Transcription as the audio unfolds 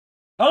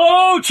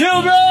Hello,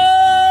 children!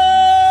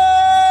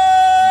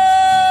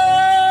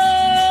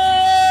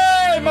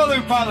 Mother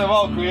and Father of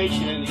all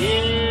creation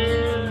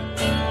here.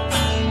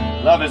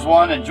 Love is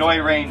one and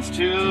joy reigns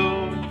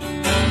two.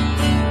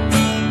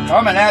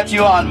 Coming at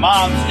you on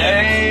Mom's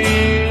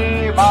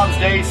Day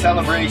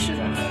celebration.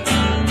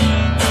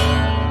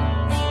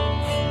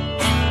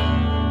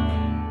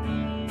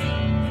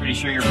 Pretty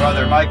sure your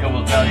brother Michael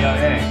will tell you,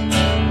 hey,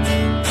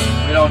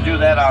 we don't do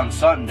that on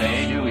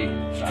Sunday, do we?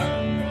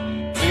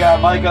 We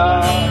got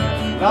Micah,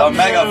 the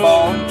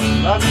megaphone.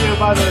 Love you,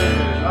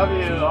 mothers. Love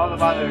you, all the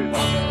mothers.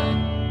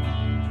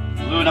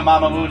 Luna,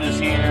 Mama Luna's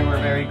here.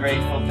 We're very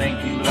grateful.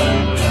 Thank you,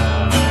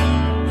 Luna.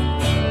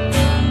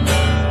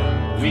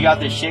 We got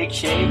the Shake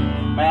Shake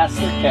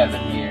Master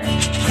Kevin here.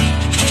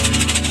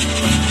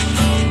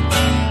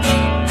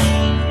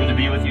 Good to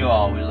be with you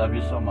all. We love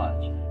you so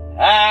much.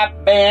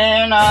 I've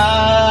been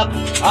up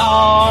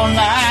all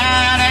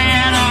night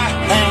and I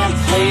can't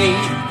sleep.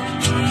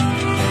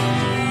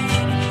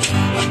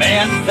 I've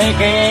been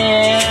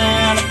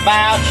thinking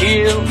about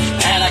you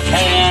and I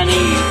can't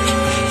eat.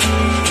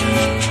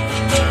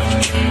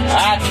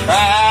 I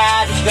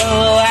tried to go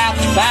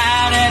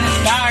outside and it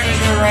started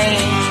to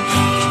rain.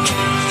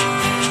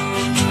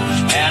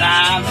 And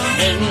I'm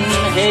sitting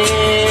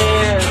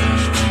here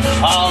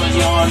calling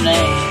your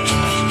name.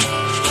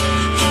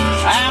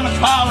 I'm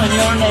calling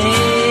your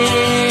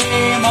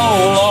name, oh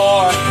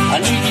Lord, I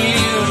need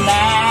you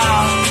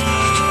now.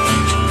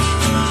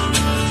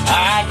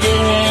 I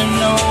didn't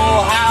know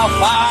how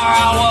far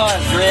I was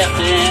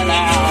drifting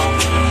out.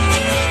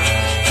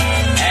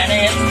 And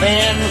it's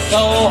been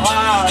so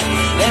hard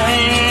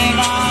living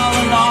all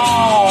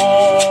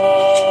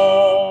alone.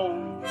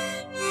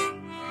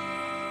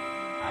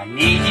 I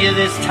need you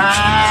this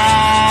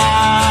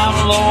time,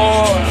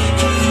 Lord.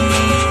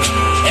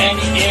 Can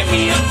you give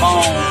me a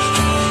phone?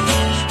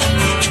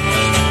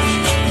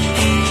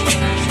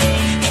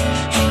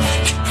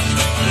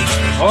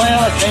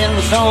 Well, it's been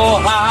so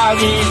hard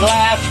these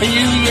last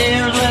few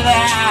years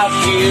without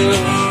you.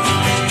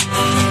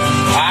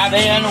 I've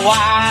been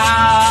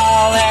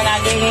wild and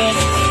I didn't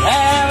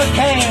have a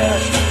care.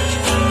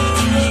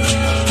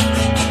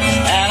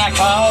 And I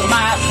caused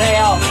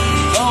myself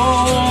so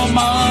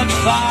much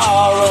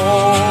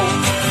sorrow.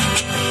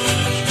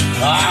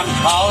 So I'm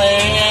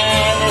calling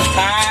this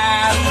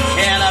time,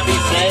 can I be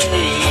saved?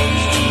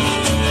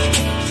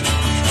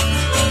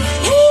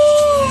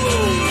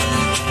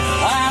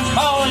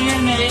 Your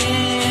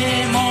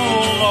name, oh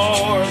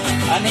Lord,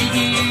 I need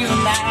you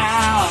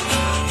now.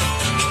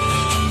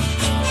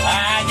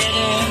 I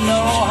didn't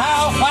know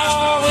how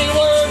far we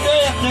were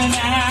drifting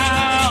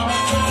out,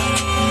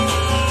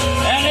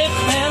 and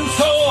it's been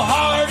so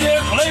hard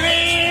just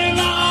living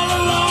all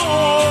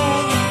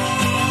alone.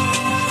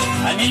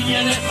 I need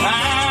you this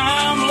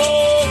time,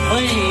 Lord,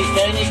 please,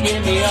 can you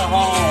give me a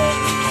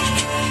home?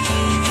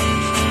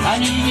 I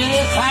need you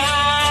this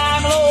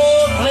time,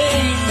 Lord,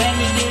 please, can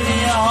you give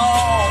me a home?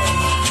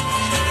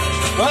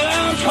 But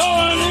I'm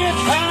calling this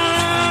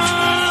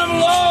time,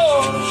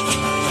 Lord.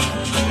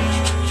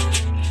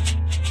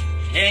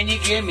 Can you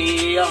give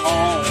me a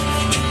home?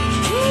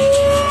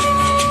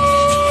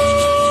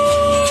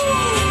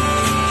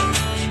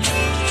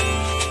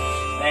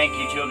 Thank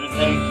you, children.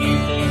 Thank you,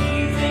 thank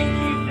you, thank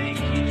you, thank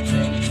you,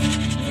 thank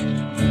you.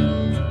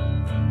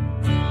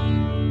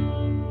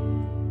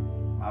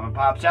 Mama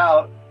Pop's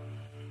out.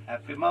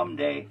 Happy Mom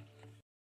Day.